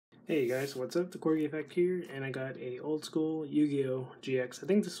Hey guys, what's up? The Corgi Effect here, and I got a old school Yu-Gi-Oh! GX. I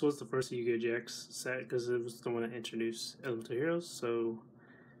think this was the first Yu-Gi-Oh! GX set because it was the one that introduced Elemental Heroes, so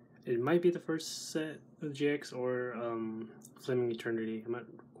it might be the first set of GX or Flaming Eternity. I'm not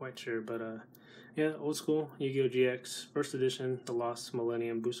quite sure, but yeah, old school Yu-Gi-Oh! GX, first edition, The Lost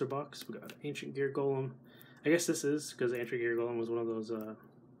Millennium booster box. We got Ancient Gear Golem. I guess this is because Ancient Gear Golem was one of those.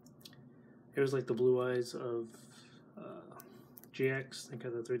 It was like the blue eyes of GX. I think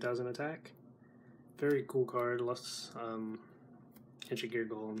had the 3000 attack. Very cool card. Lost Ancient Gear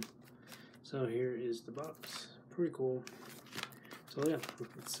Golem. So here is the box. Pretty cool. So yeah,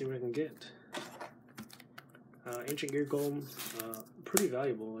 let's see what I can get. Ancient Gear Golem, pretty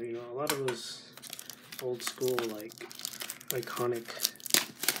valuable. You know, a lot of those old school like iconic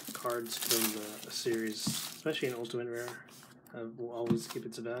cards from the series, especially in Ultimate Rare, will always keep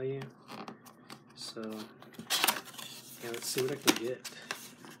its value. So yeah, let's see what I can get.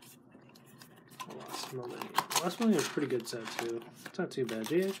 Lost Millennium. Lost Millennium was a pretty good set too. It's not too bad.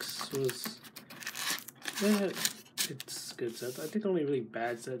 GX was, yeah, it's a good set. I think the only really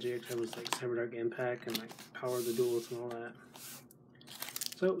bad set GX had was like Cyberdark Impact and like Power of the Duelist and all that.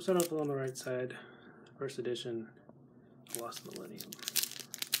 So start off on the right side. First edition, Lost Millennium.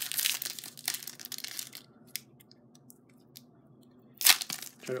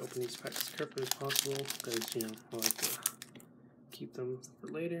 Try to open these packs as carefully as possible because, you know, I like to keep them for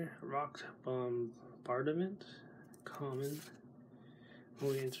later. Rock Bombardment, common.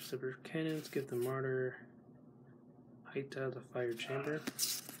 Holy Interceptor Cannons, give the Martyr. Haita, the Fire Chamber.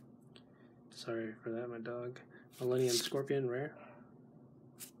 Sorry for that, my dog. Millennium Scorpion, rare.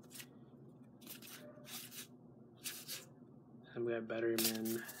 And we have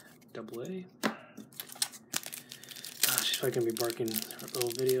Batteryman AA. She's probably gonna be barking her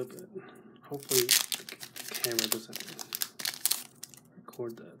little video, but hopefully the camera doesn't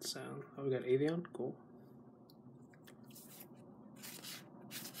record that sound. Oh, we got Avion, cool.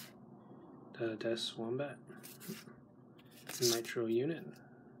 Death Wombat. Nitro Unit,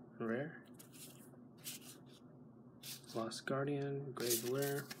 rare. Lost Guardian, Grave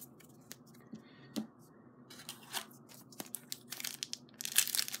Lair.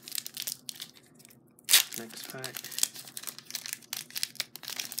 Next pack.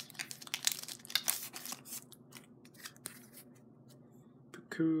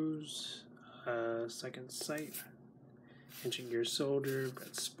 Puku's, Second Sight, Ancient Gear Soldier,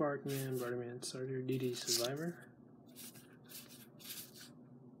 Brett Sparkman, Barterman Starter, DD Survivor.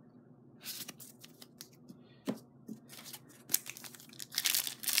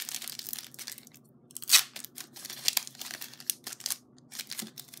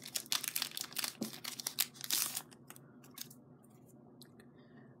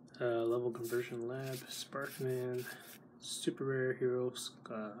 Level Conversion Lab, Sparkman, Super Rare Heroes,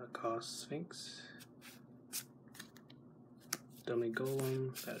 Cost Sphinx, Dummy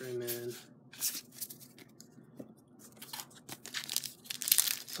Golem, Batteryman.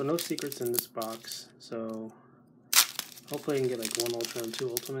 So no secrets in this box, so hopefully I can get like one Ultra and two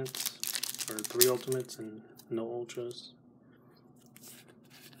Ultimates, or three Ultimates and no Ultras.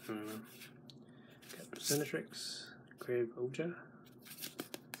 I don't know. Got Percentrix, Grave Oja,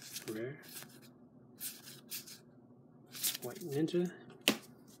 rare. White Ninja.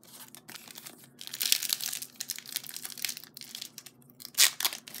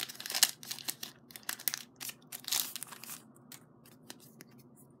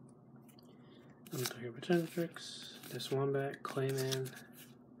 Percentrix, this Wombat, Clayman,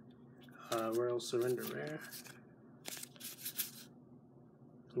 Royal Surrender rare.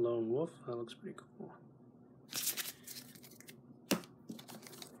 Lone Wolf, that looks pretty cool.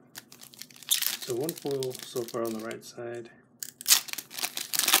 So one foil so far on the right side.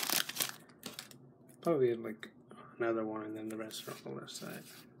 Probably like another one and then the rest are on the left side.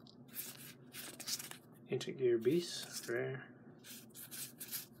 Ancient Gear Beast, rare.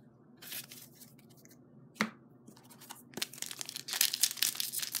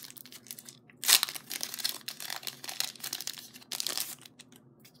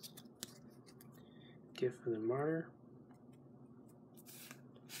 Gift for the Martyr.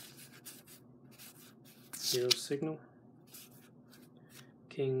 Hero Signal.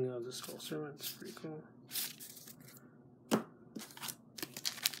 King of the Skull Servants, pretty cool.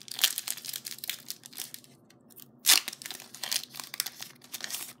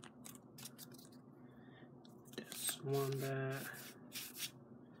 Death Wombat.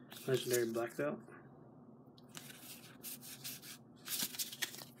 Legendary Black Belt.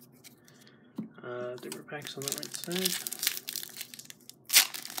 Different packs on the right side.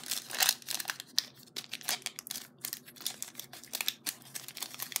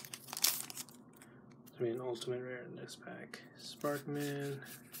 I mean, ultimate rare in this pack. Sparkman.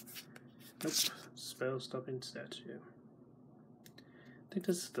 Nope. Spell stopping statue. I think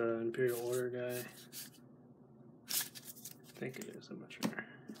this is the Imperial Order guy. I think it is, I'm not sure.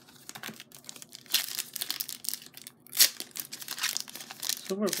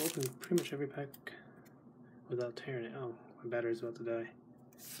 So far I've opened pretty much every pack without tearing it. Oh, my battery's about to die.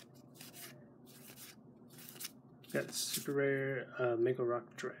 Got super rare Mega Rock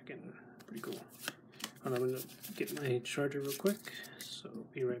Dragon. Pretty cool. I'm gonna get my charger real quick, so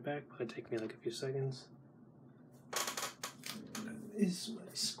be right back. It'll take me like a few seconds. That is my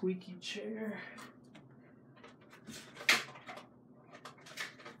squeaky chair.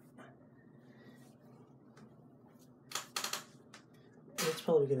 It's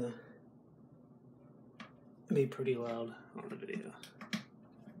probably gonna be pretty loud on the video.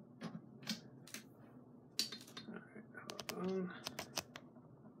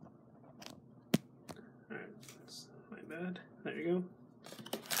 Alright, that's my bad. There you go.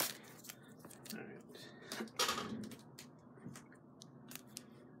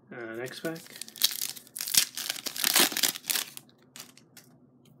 Alright. Next pack.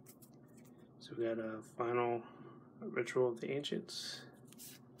 So we got a final Ritual of the Ancients.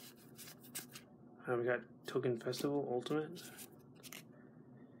 We got Token Festival Ultimate.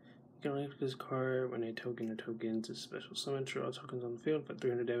 You can only pick this card when a token or tokens is special summon. Draw all tokens on the field, but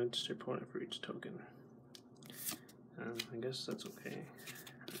 300 damage to your opponent for each token. I guess that's okay.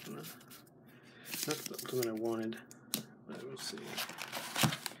 I don't know. Not the ultimate I wanted, but we'll see.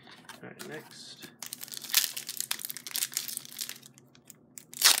 Alright, next.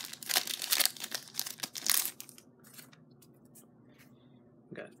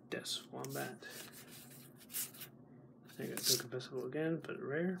 We got Death Wombat. I got Token Festival again, but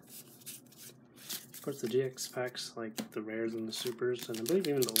rare. Of course, the GX packs, like the rares and the supers, and I believe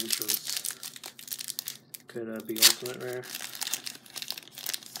even the ultras could be ultimate rare,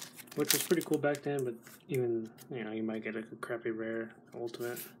 which was pretty cool back then. But even, you know, you might get a crappy rare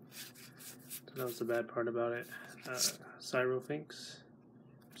ultimate. So that was the bad part about it. Cyrofinx,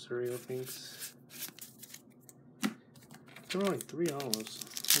 Surrealfinx. There were only 3 hollows.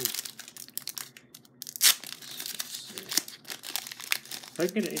 If I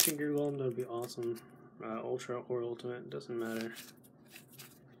could get an Ancient Gear Golem, that would be awesome. Ultra or Ultimate, doesn't matter.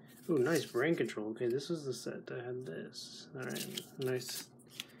 Ooh, nice brain control. Okay, this was the set that had this. Alright, nice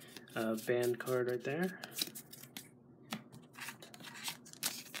band card right there.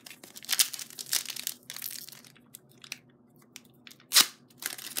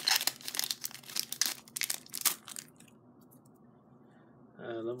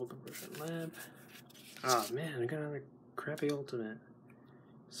 Level Conversion Lab. Ah, man, I got another crappy Ultimate.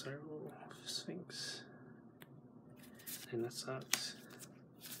 Sphinx. And that sucks.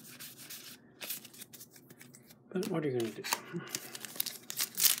 But what are you gonna do?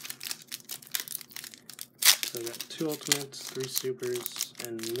 So I got 2 ultimates, 3 supers,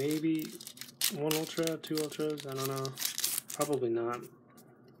 and maybe 1 ultra, 2 ultras, I don't know. Probably not.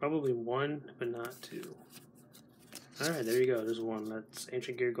 Probably 1, but not 2. Alright, there you go, there's 1. That's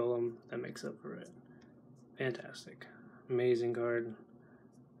Ancient Gear Golem, that makes up for it. Fantastic. Amazing card.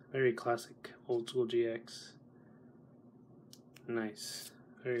 Very classic, old school GX. Nice.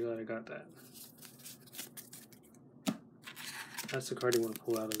 Very glad I got that. That's the card you want to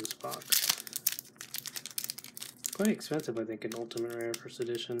pull out of this box. Quite expensive, I think, in Ultimate Rare First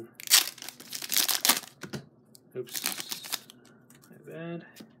Edition. Oops. My bad.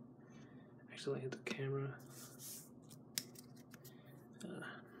 Accidentally hit the camera.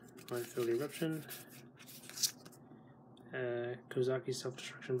 Minefield Eruption. Kozaki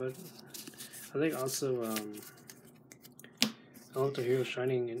Self-Destruction Button. I think also Elemental Hero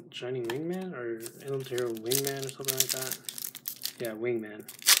Shining Wingman, or Elemental Hero Wingman, or something like that. Yeah, Wingman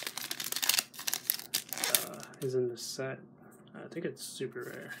is in the set. I think it's super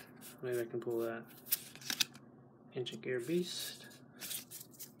rare. Maybe I can pull that. Ancient Gear Beast.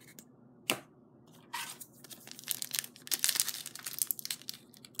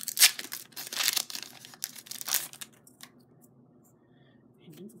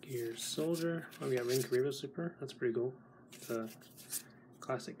 Gear Soldier. Oh, we got Ring Karibo Super. That's pretty cool. It's a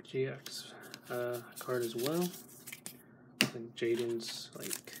classic GX card as well. I think Jaden's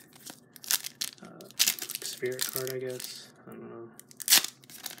like spirit card, I guess. I don't know.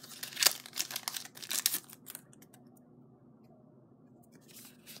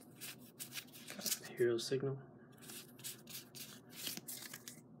 Got Hero Signal.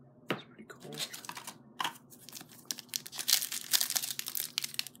 That's pretty cool.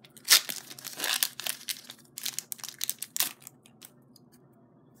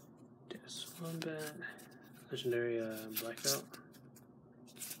 Swambat, legendary Blackout.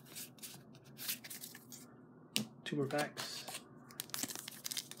 2 more packs.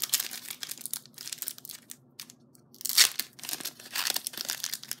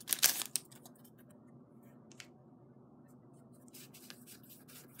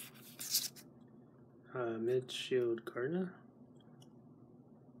 Mid Shield Gardener.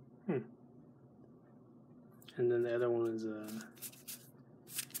 And then the other one is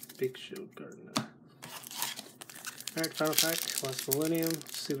Big Shield Gardener. Alright, final pack, Lost Millennium.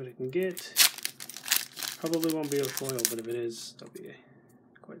 Let's see what I can get. Probably won't be a foil, but if it is, that'll be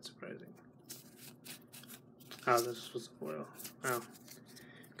quite surprising. Oh, this was a foil. Wow.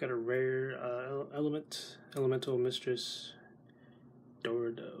 Got a rare Elemental Mistress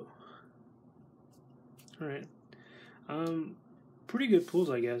Dorado. Alright. Pretty good pulls,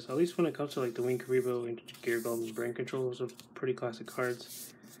 I guess. At least when it comes to like the Wing Karibo and Gear Golem's Brain Control, those are pretty classic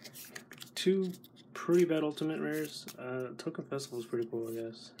cards. 2 pretty bad ultimate rares. Token Festival is pretty cool, I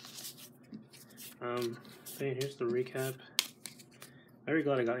guess. Here's the recap. Very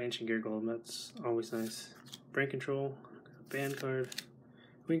glad I got Ancient Gear Golem. That's always nice. Brain Control, Band card,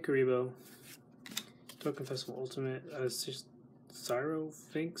 Wing Karibo, Token Festival Ultimate,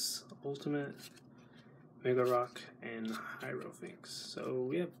 Syrophinx Ultimate, Mega Rock, and Hierophynx.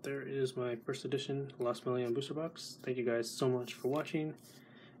 So yeah, there is my first edition Lost Millennium booster box. Thank you guys so much for watching.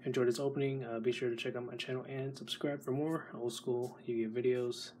 Enjoyed this opening. Be sure to check out my channel and subscribe for more old school Yu-Gi-Oh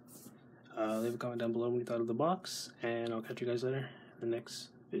videos. Leave a comment down below what you thought of the box, and I'll catch you guys later in the next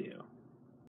video.